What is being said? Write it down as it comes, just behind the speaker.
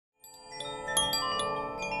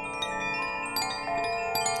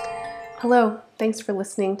Hello, thanks for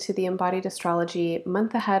listening to the Embodied Astrology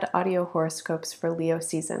Month Ahead audio horoscopes for Leo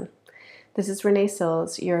season. This is Renee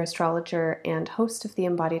Sills, your astrologer and host of the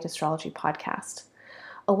Embodied Astrology podcast.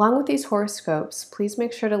 Along with these horoscopes, please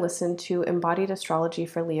make sure to listen to Embodied Astrology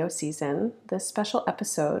for Leo season. This special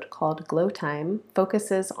episode, called Glow Time,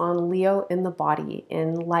 focuses on Leo in the body,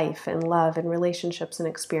 in life and love and relationships and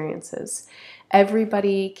experiences.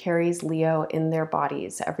 Everybody carries Leo in their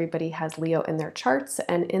bodies. Everybody has Leo in their charts.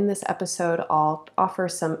 And in this episode, I'll offer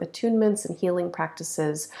some attunements and healing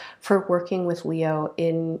practices for working with Leo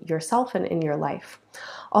in yourself and in your life.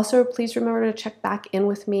 Also, please remember to check back in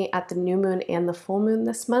with me at the new moon and the full moon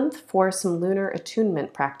this month for some lunar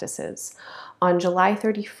attunement practices. On July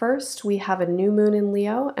 31st, we have a new moon in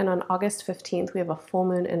Leo, and on August 15th, we have a full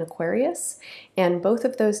moon in Aquarius. And both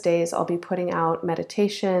of those days, I'll be putting out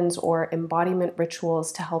meditations or embodiment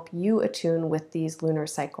rituals to help you attune with these lunar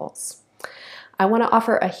cycles. I want to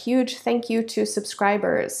offer a huge thank you to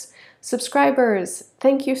subscribers. Subscribers,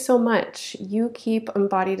 thank you so much. You keep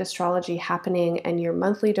Embodied Astrology happening, and your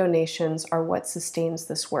monthly donations are what sustains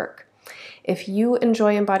this work. If you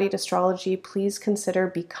enjoy Embodied Astrology, please consider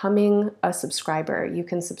becoming a subscriber. You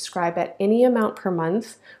can subscribe at any amount per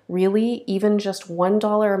month. Really, even just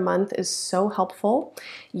 $1 a month is so helpful.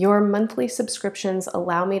 Your monthly subscriptions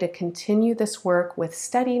allow me to continue this work with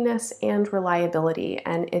steadiness and reliability.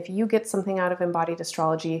 And if you get something out of Embodied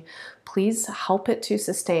Astrology, please help it to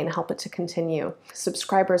sustain, help it to continue.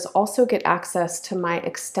 Subscribers also get access to my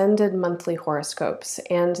extended monthly horoscopes.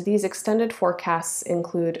 And these extended forecasts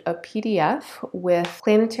include a PDF with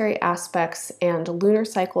planetary aspects and lunar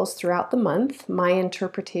cycles throughout the month, my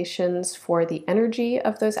interpretations for the energy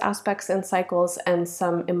of those aspects and cycles, and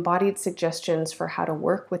some embodied suggestions for how to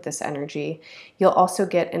work with this energy. You'll also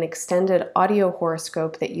get an extended audio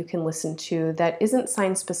horoscope that you can listen to that isn't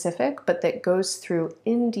sign specific, but that goes through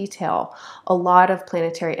in detail a lot of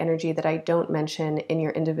planetary energy that I don't mention in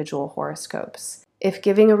your individual horoscopes. If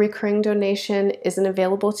giving a recurring donation isn't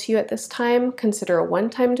available to you at this time, consider a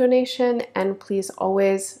one-time donation, and please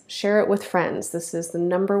always share it with friends. This is the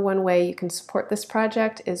number one way you can support this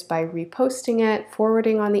project, is by reposting it,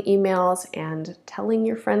 forwarding on the emails, and telling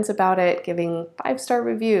your friends about it, giving 5-star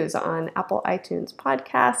reviews on Apple iTunes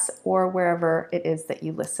podcasts or wherever it is that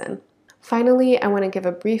you listen. Finally, I want to give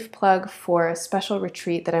a brief plug for a special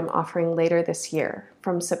retreat that I'm offering later this year.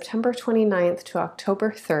 From September 29th to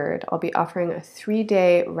October 3rd, I'll be offering a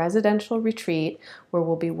 3-day residential retreat where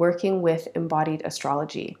we'll be working with Embodied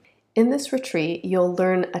Astrology. In this retreat, you'll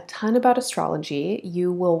learn a ton about astrology, you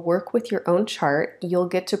will work with your own chart, you'll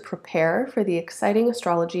get to prepare for the exciting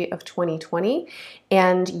astrology of 2020,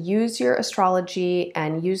 and use your astrology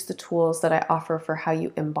and use the tools that I offer for how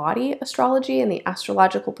you embody astrology and the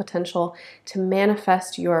astrological potential to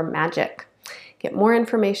manifest your magic. Get more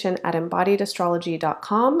information at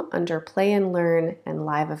embodiedastrology.com under Play and Learn and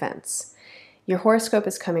Live Events. Your horoscope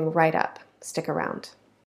is coming right up. Stick around.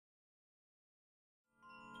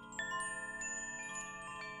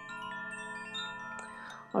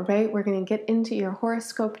 All right, we're going to get into your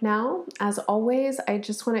horoscope now. As always, I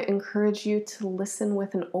just want to encourage you to listen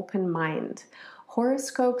with an open mind.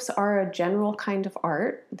 Horoscopes are a general kind of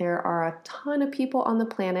art. There are a ton of people on the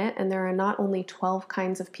planet, and there are not only 12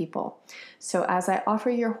 kinds of people. So as I offer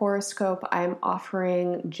your horoscope, I'm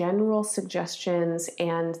offering general suggestions,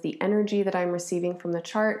 and the energy that I'm receiving from the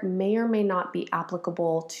chart may or may not be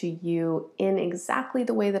applicable to you in exactly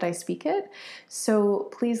the way that I speak it. So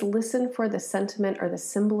please listen for the sentiment or the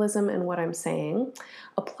symbolism in what I'm saying.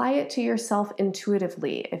 Apply it to yourself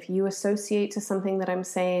intuitively. If you associate to something that I'm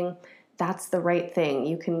saying, that's the right thing.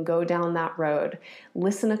 You can go down that road.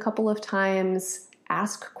 Listen a couple of times,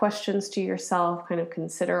 ask questions to yourself, kind of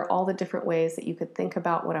consider all the different ways that you could think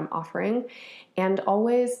about what I'm offering, and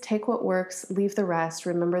always take what works, leave the rest.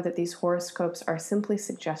 Remember that these horoscopes are simply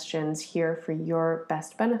suggestions here for your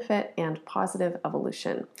best benefit and positive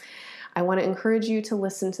evolution. I want to encourage you to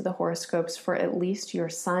listen to the horoscopes for at least your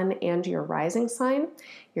sun and your rising sign.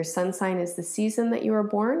 Your sun sign is the season that you were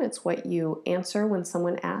born. It's what you answer when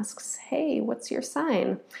someone asks, "Hey, what's your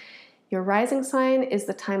sign?" Your rising sign is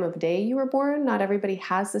the time of day you were born. Not everybody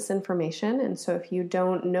has this information, and so if you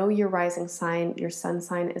don't know your rising sign, your sun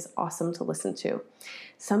sign is awesome to listen to.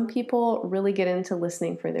 Some people really get into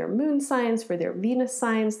listening for their moon signs, for their Venus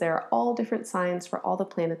signs. There are all different signs for all the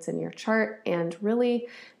planets in your chart, and really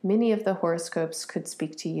many of the horoscopes could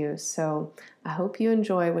speak to you. So I hope you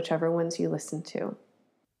enjoy whichever ones you listen to.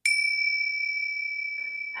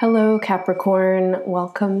 Hello, Capricorn.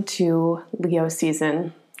 Welcome to Leo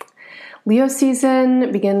season. Leo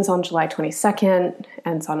season begins on July 22nd,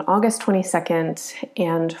 ends on August 22nd,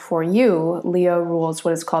 and for you, Leo rules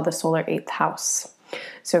what is called the solar 8th house.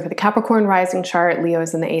 So for the Capricorn rising chart, Leo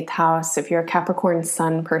is in the 8th house. If you're a Capricorn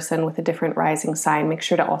sun person with a different rising sign, make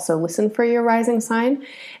sure to also listen for your rising sign.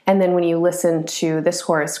 And then when you listen to this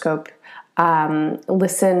horoscope,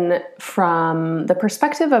 listen from the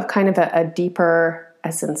perspective of kind of a deeper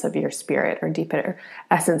essence of your spirit or deeper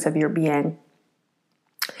essence of your being.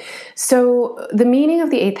 So the meaning of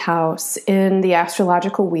the 8th house in the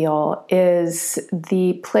astrological wheel is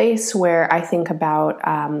the place where I think about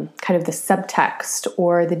kind of the subtext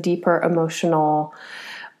or the deeper emotional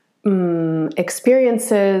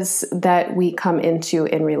experiences that we come into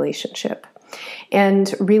in relationship.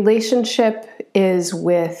 And relationship is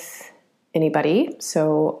with anybody,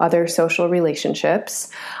 so other social relationships,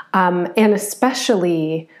 and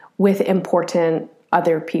especially with important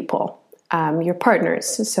other people. Your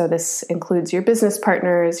partners. So this includes your business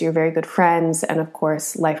partners, your very good friends, and of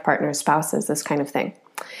course, life partners, spouses, this kind of thing.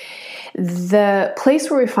 The place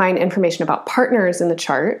where we find information about partners in the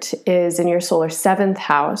chart is in your solar 7th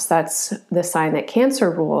house. That's the sign that Cancer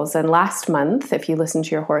rules. And last month, if you listen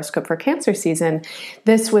to your horoscope for Cancer season,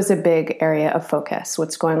 this was a big area of focus,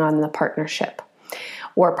 what's going on in the partnership.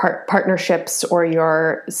 Or partnerships, or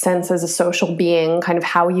your sense as a social being, kind of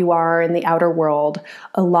how you are in the outer world,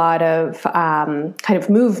 a lot of kind of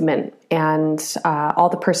movement, and all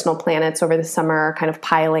the personal planets over the summer are kind of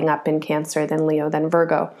piling up in Cancer, then Leo, then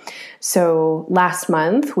Virgo. So last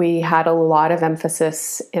month we had a lot of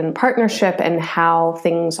emphasis in partnership and how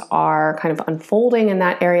things are kind of unfolding in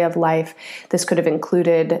that area of life. This could have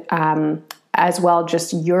included as well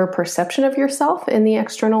just your perception of yourself in the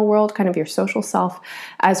external world, kind of your social self,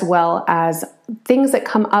 as well as things that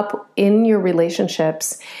come up in your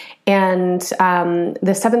relationships. And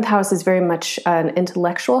the 7th house is very much an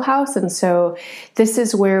intellectual house. And so this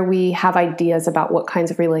is where we have ideas about what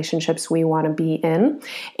kinds of relationships we want to be in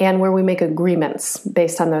and where we make agreements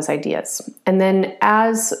based on those ideas. And then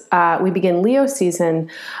as we begin Leo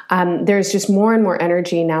season, there's just more and more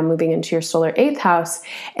energy now moving into your solar 8th house.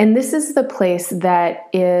 And this is the place that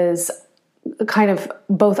is kind of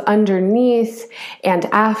both underneath and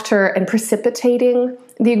after and precipitating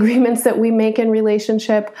the agreements that we make in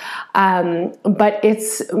relationship. But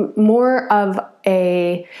it's more of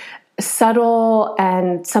a subtle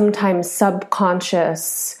and sometimes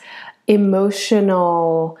subconscious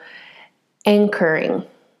emotional anchoring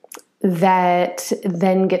that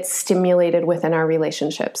then gets stimulated within our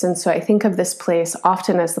relationships. And so I think of this place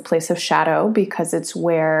often as the place of shadow, because it's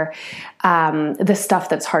where the stuff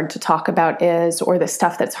that's hard to talk about is, or the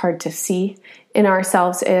stuff that's hard to see in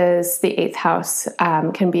ourselves is. The 8th house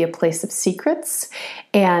can be a place of secrets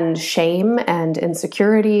and shame and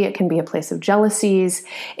insecurity. It can be a place of jealousies.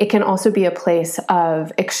 It can also be a place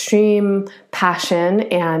of extreme passion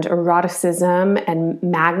and eroticism and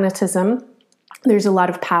magnetism. There's a lot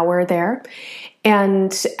of power there.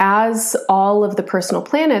 And as all of the personal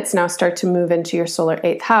planets now start to move into your solar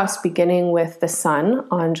 8th house, beginning with the sun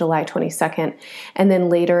on July 22nd, and then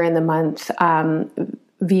later in the month,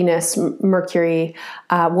 Venus, Mercury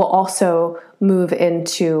will also move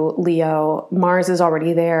into Leo. Mars is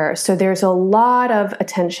already there. So there's a lot of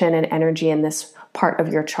attention and energy in this part of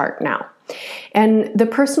your chart now. And the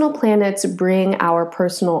personal planets bring our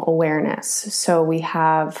personal awareness. So we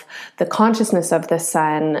have the consciousness of the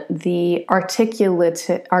sun, the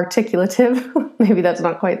articulative, maybe that's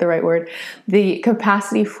not quite the right word, the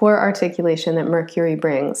capacity for articulation that Mercury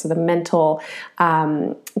brings, so the mental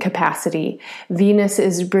capacity. Venus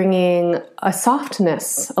is bringing a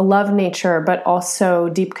softness, a love nature, but also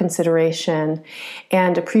deep consideration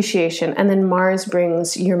and appreciation. And then Mars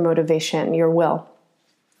brings your motivation, your will.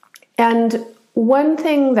 And one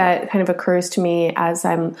thing that kind of occurs to me as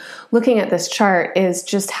I'm looking at this chart is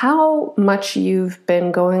just how much you've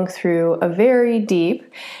been going through a very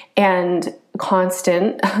deep and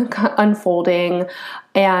constant unfolding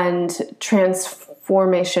and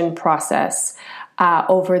transformation process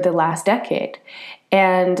over the last decade.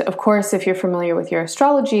 And of course, if you're familiar with your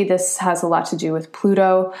astrology, this has a lot to do with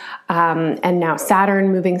Pluto and now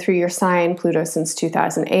Saturn moving through your sign, Pluto since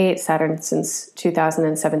 2008, Saturn since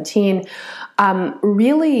 2017,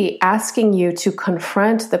 really asking you to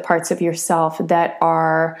confront the parts of yourself that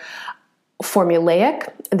are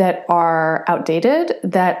formulaic, that are outdated,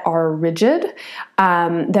 that are rigid,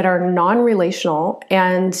 that are non-relational,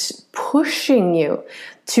 and pushing you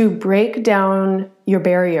to break down your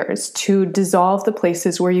barriers, to dissolve the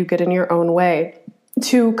places where you get in your own way,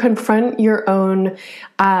 to confront your own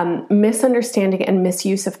misunderstanding and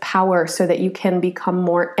misuse of power so that you can become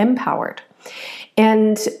more empowered.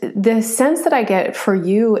 And the sense that I get for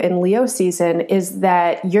you in Leo season is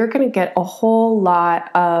that you're going to get a whole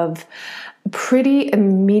lot of pretty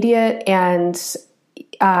immediate and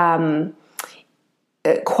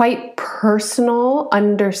quite personal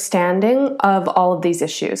understanding of all of these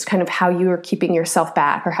issues, kind of how you are keeping yourself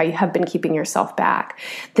back or how you have been keeping yourself back,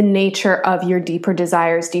 the nature of your deeper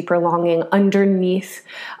desires, deeper longing underneath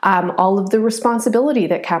all of the responsibility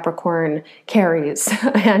that Capricorn carries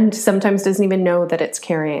and sometimes doesn't even know that it's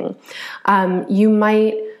carrying. You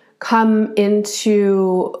might come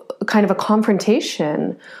into kind of a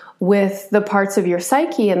confrontation with the parts of your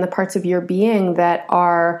psyche and the parts of your being that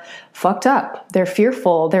are fucked up. They're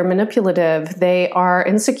fearful, they're manipulative, they are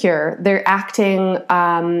insecure, they're acting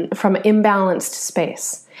from an imbalanced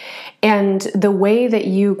space. And the way that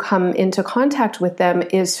you come into contact with them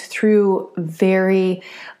is through very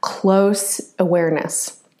close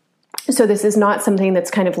awareness. So this is not something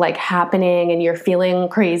that's kind of like happening and you're feeling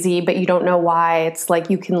crazy, but you don't know why. It's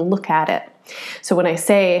like you can look at it. So when I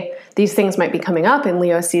say these things might be coming up in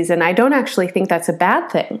Leo season, I don't actually think that's a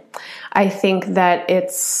bad thing. I think that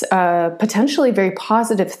it's a potentially very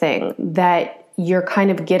positive thing that you're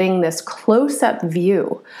kind of getting this close-up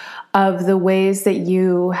view of the ways that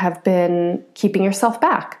you have been keeping yourself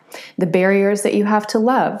back, the barriers that you have to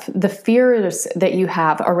love, the fears that you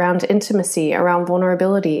have around intimacy, around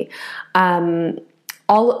vulnerability,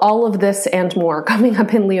 all of this and more coming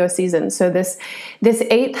up in Leo season. So this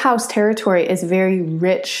 8th house territory is very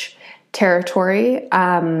rich territory.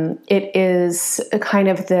 It is kind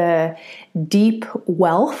of the deep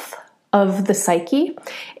wealth of the psyche.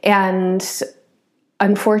 And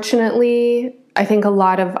unfortunately, I think a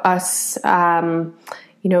lot of us,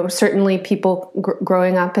 certainly people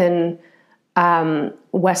growing up in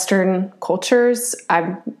Western cultures,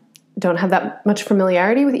 I don't have that much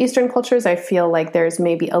familiarity with Eastern cultures. I feel like there's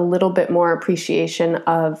maybe a little bit more appreciation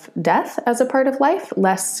of death as a part of life,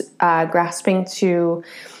 less grasping to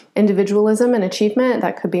individualism and achievement.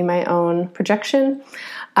 That could be my own projection.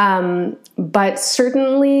 But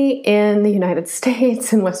certainly in the United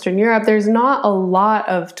States and Western Europe, there's not a lot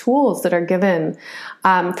of tools that are given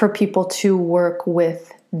for people to work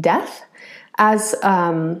with death as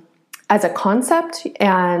a concept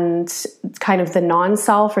and kind of the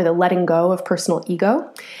non-self or the letting go of personal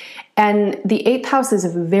ego. And the 8th house is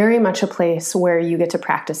very much a place where you get to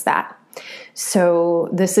practice that. So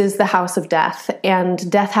this is the house of death,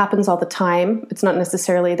 and death happens all the time. It's not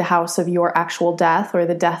necessarily the house of your actual death or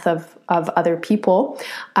the death of other people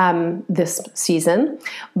this season,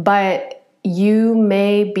 but you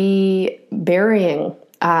may be burying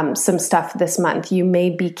some stuff this month. You may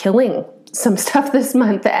be killing some stuff this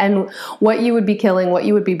month, and what you would be killing, what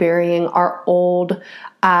you would be burying are old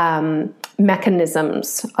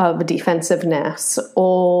mechanisms of defensiveness,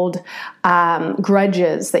 old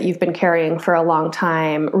grudges that you've been carrying for a long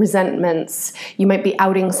time, resentments. You might be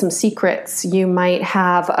outing some secrets. You might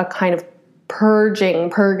have a kind of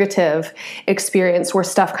purgative experience where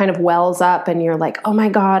stuff kind of wells up and you're like, oh my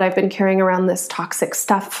God, I've been carrying around this toxic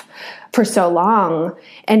stuff for so long,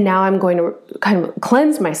 and now I'm going to kind of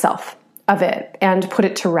cleanse myself of it and put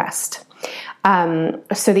it to rest.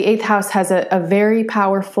 So the 8th house has a very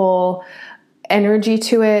powerful energy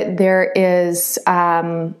to it. There is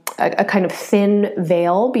a kind of thin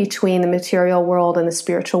veil between the material world and the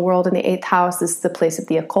spiritual world. And the 8th house is the place of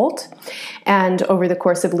the occult. And over the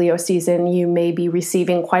course of Leo season, you may be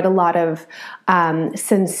receiving quite a lot of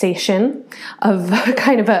sensation of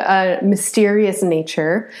kind of a mysterious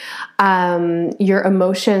nature. Your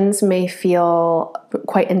emotions may feel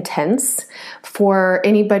quite intense. For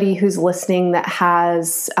anybody who's listening that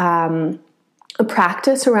has a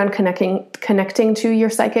practice around connecting to your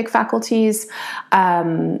psychic faculties,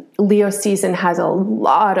 Leo season has a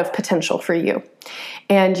lot of potential for you.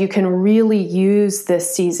 And you can really use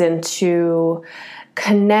this season to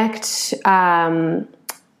connect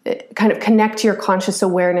your conscious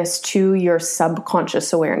awareness to your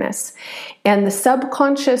subconscious awareness. And the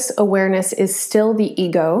subconscious awareness is still the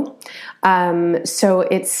ego. So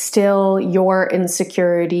it's still your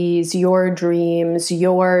insecurities, your dreams,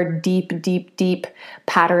 your deep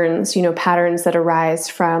patterns, patterns that arise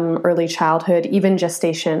from early childhood, even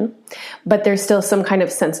gestation. But there's still some kind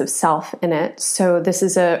of sense of self in it. So this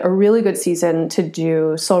is a really good season to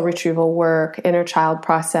do soul retrieval work, inner child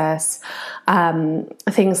process,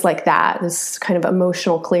 things like that. This kind of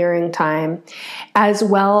emotional clearing time, as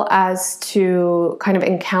well as to kind of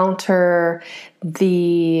encounter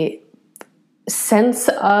the sense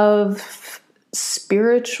of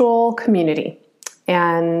spiritual community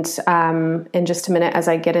And in just a minute, as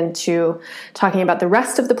I get into talking about the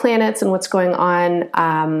rest of the planets and what's going on,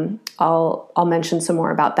 I'll mention some more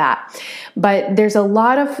about that. But there's a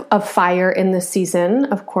lot of fire in this season.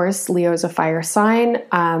 Of course, Leo is a fire sign.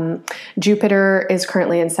 Jupiter is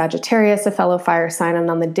currently in Sagittarius, a fellow fire sign. And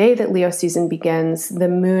on the day that Leo season begins, the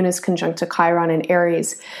moon is conjunct to Chiron in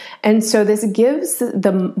Aries. And so this gives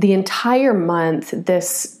the entire month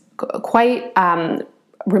this quite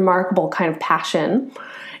remarkable kind of passion.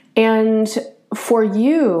 And for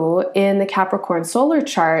you in the Capricorn solar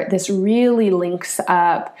chart, this really links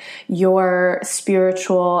up your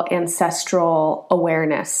spiritual ancestral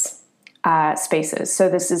awareness spaces. So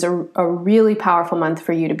this is a really powerful month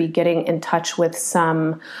for you to be getting in touch with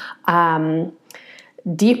some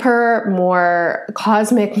deeper, more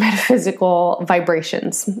cosmic, metaphysical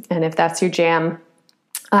vibrations. And if that's your jam,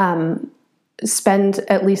 spend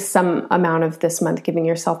at least some amount of this month giving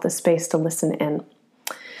yourself the space to listen in.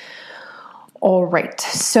 All right,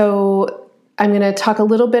 so I'm going to talk a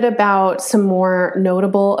little bit about some more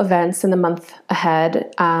notable events in the month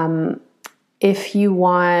ahead. If you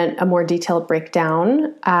want a more detailed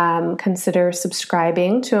breakdown, consider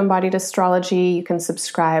subscribing to Embodied Astrology. You can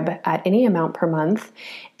subscribe at any amount per month,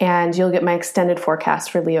 and you'll get my extended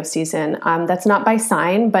forecast for Leo season. That's not by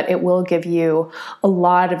sign, but it will give you a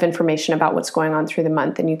lot of information about what's going on through the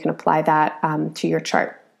month, and you can apply that to your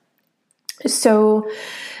chart. So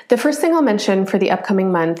the first thing I'll mention for the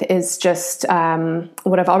upcoming month is just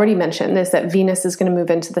what I've already mentioned, is that Venus is going to move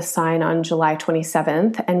into the sign on July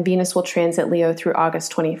 27th, and Venus will transit Leo through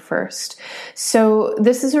August 21st. So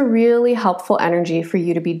this is a really helpful energy for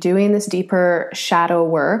you to be doing this deeper shadow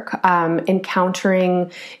work,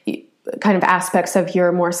 encountering kind of aspects of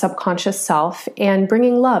your more subconscious self and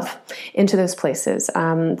bringing love into those places.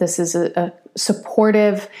 This is a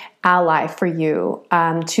supportive ally for you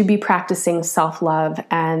to be practicing self-love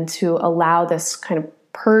and to allow this kind of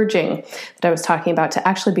purging that I was talking about to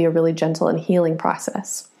actually be a really gentle and healing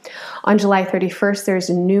process. On July 31st, there's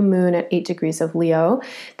a new moon at 8 degrees of Leo.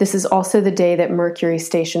 This is also the day that Mercury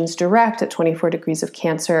stations direct at 24 degrees of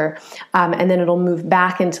Cancer, and then it'll move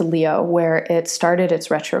back into Leo where it started its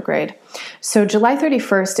retrograde. So July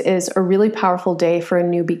 31st is a really powerful day for a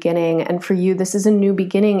new beginning, and for you, this is a new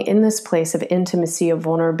beginning in this place of intimacy, of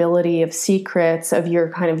vulnerability, of secrets, of your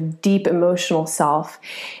kind of deep emotional self.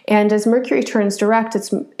 And as Mercury turns direct,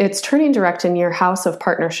 it's turning direct in your house of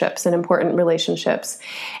partnerships and important relationships.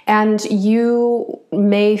 And you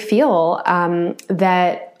may feel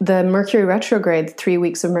that the Mercury retrograde, 3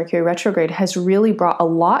 weeks of Mercury retrograde, has really brought a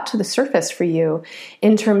lot to the surface for you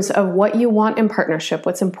in terms of what you want in partnership,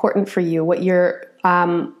 what's important for you, what you're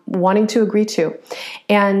wanting to agree to.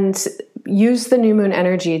 And use the new moon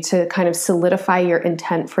energy to kind of solidify your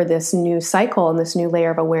intent for this new cycle and this new layer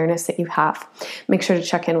of awareness that you have. Make sure to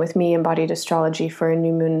check in with me, Embodied Astrology, for a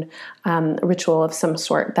new moon ritual of some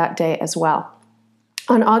sort that day as well.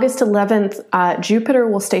 On August 11th, Jupiter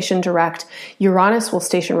will station direct, Uranus will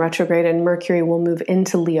station retrograde, and Mercury will move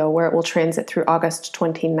into Leo, where it will transit through August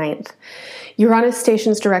 29th. Uranus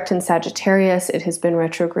stations direct in Sagittarius. It has been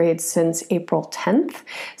retrograde since April 10th.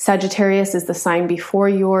 Sagittarius is the sign before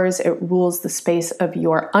yours. It rules the space of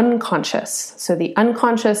your unconscious. So the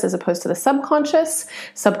unconscious as opposed to the subconscious.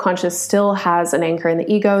 Subconscious still has an anchor in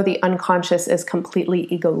the ego. The unconscious is completely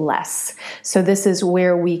egoless. So this is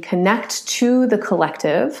where we connect to the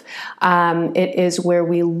collective. It is where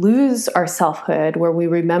we lose our selfhood, where we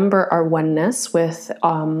remember our oneness with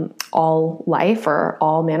all life or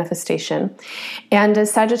all manifestation. And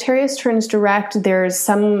as Sagittarius turns direct, there's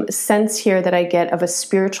some sense here that I get of a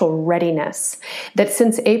spiritual readiness. That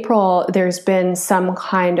since April, there's been some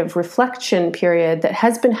kind of reflection period that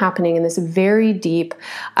has been happening in this very deep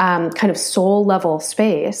kind of soul level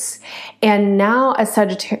space. And now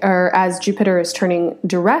as Jupiter is turning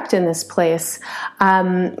direct in this place,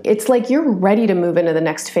 it's like you're ready to move into the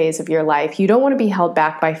next phase of your life. You don't want to be held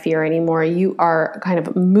back by fear anymore. You are kind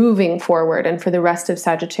of moving forward. And for the rest of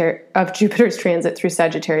Jupiter's transit through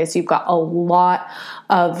Sagittarius, you've got a lot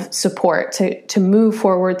of support to move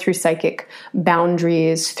forward through psychic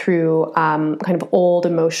boundaries, through kind of old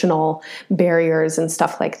emotional barriers and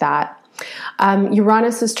stuff like that.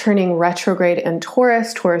 Uranus is turning retrograde in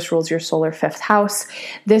Taurus. Taurus rules your solar fifth house.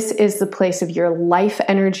 This is the place of your life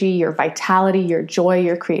energy, your vitality, your joy,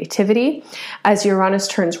 your creativity. As Uranus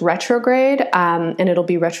turns retrograde, and it'll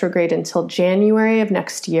be retrograde until January of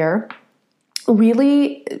next year,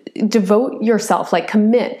 really devote yourself, like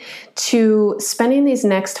commit to spending these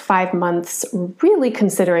next 5 months really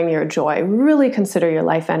considering your joy, really consider your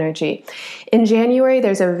life energy. In January,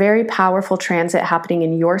 there's a very powerful transit happening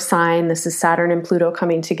in your sign. This is Saturn and Pluto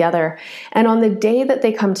coming together. And on the day that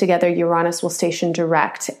they come together, Uranus will station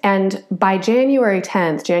direct. And by January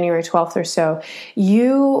 10th, January 12th or so,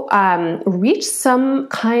 you reach some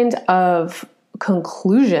kind of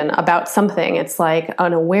conclusion about something. It's like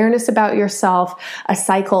an awareness about yourself. A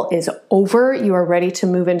cycle is over. You are ready to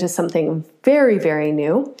move into something very, very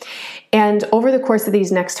new. And over the course of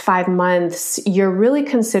these next 5 months, you're really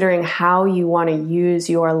considering how you want to use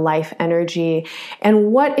your life energy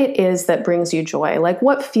and what it is that brings you joy. Like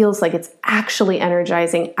what feels like it's actually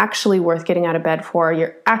energizing, actually worth getting out of bed for.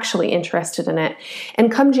 You're actually interested in it.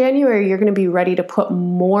 And come January, you're going to be ready to put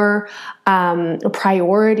more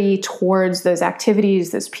priority towards those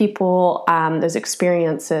activities, those people, those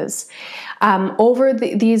experiences. Over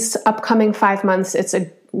these upcoming 5 months, it's a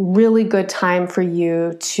really good time for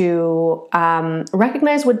you to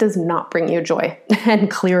recognize what does not bring you joy and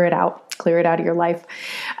clear it out of your life.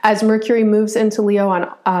 As Mercury moves into Leo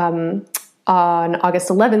on August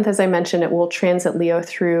 11th, as I mentioned, it will transit Leo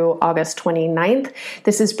through August 29th.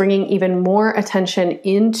 This is bringing even more attention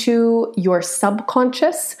into your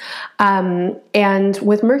subconscious. And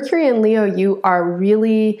with Mercury and Leo, you are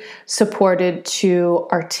really supported to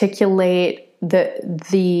articulate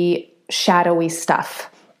the shadowy stuff.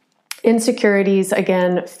 Insecurities,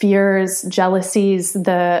 again, fears, jealousies,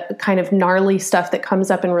 the kind of gnarly stuff that comes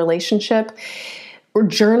up in relationship. Or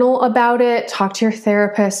journal about it, talk to your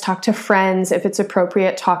therapist, talk to friends. If it's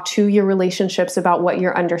appropriate, talk to your relationships about what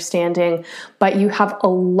you're understanding. But you have a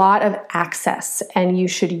lot of access and you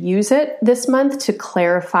should use it this month to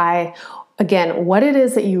clarify, again, what it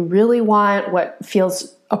is that you really want, what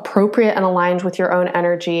feels appropriate and aligned with your own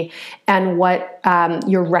energy, and what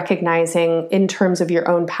you're recognizing in terms of your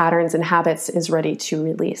own patterns and habits is ready to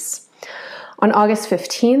release. On August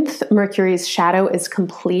 15th, Mercury's shadow is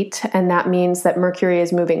complete, and that means that Mercury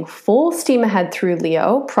is moving full steam ahead through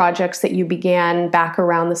Leo. Projects that you began back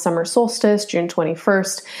around the summer solstice, June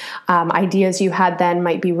 21st, ideas you had then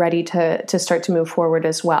might be ready to start to move forward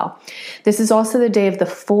as well. This is also the day of the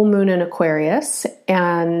full moon in Aquarius,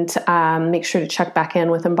 and make sure to check back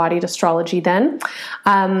in with Embodied Astrology then.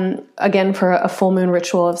 Again, for a full moon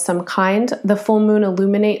ritual of some kind. The full moon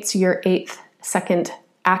illuminates your 8th second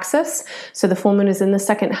axis. So the full moon is in the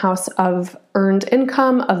second house of earned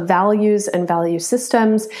income, of values and value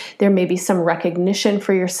systems. There may be some recognition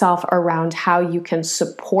for yourself around how you can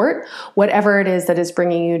support whatever it is that is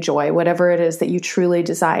bringing you joy, whatever it is that you truly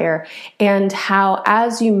desire, and how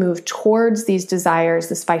as you move towards these desires,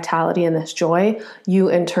 this vitality and this joy, you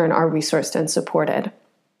in turn are resourced and supported.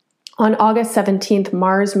 On August 17th,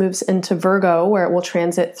 Mars moves into Virgo, where it will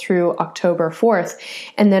transit through October 4th.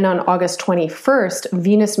 And then on August 21st,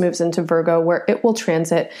 Venus moves into Virgo, where it will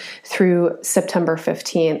transit through September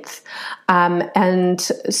 15th. And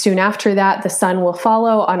soon after that, the Sun will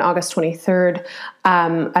follow on August 23rd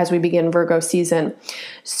as we begin Virgo season.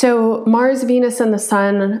 So Mars, Venus, and the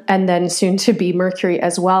Sun, and then soon to be Mercury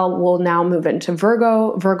as well, will now move into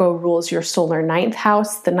Virgo. Virgo rules your solar 9th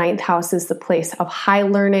house. The 9th house is the place of high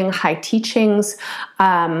learning, high teachings,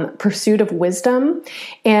 pursuit of wisdom,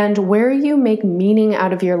 and where you make meaning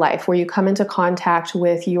out of your life, where you come into contact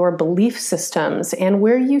with your belief systems, and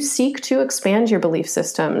where you seek to expand your belief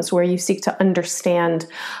systems, where you seek to understand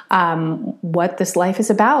what this life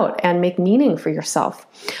is about and make meaning for yourself.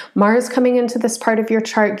 Mars coming into this part of your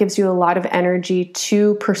chart gives you a lot of energy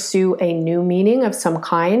to pursue a new meaning of some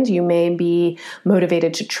kind. You may be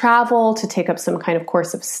motivated to travel, to take up some kind of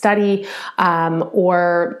course of study,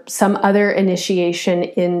 or some other initiation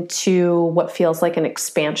into what feels like an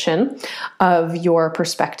expansion of your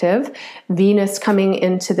perspective. Venus coming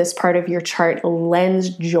into this part of your chart lends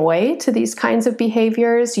joy to these kinds of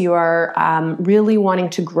behaviors. You are really wanting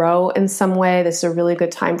to grow in some way. This is a really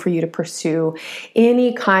good time for you to pursue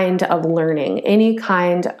any kind of learning, any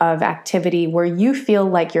kind of activity where you feel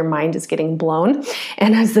like your mind is getting blown.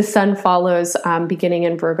 And as the Sun follows, beginning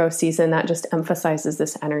in Virgo season, that just emphasizes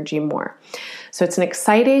this energy more. So it's an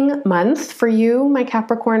exciting month for you, my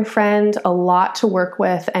Capricorn friend, a lot to work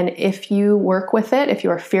with. And if you work with it, if you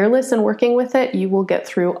are fearless in working with it, you will get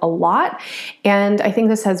through a lot. And I think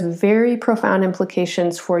this has very profound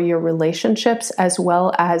implications for your relationships as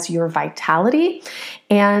well as your vitality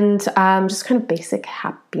and just kind of basic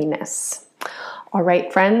happiness. All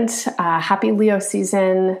right, friend, happy Leo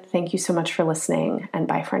season. Thank you so much for listening, and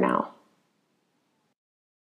bye for now.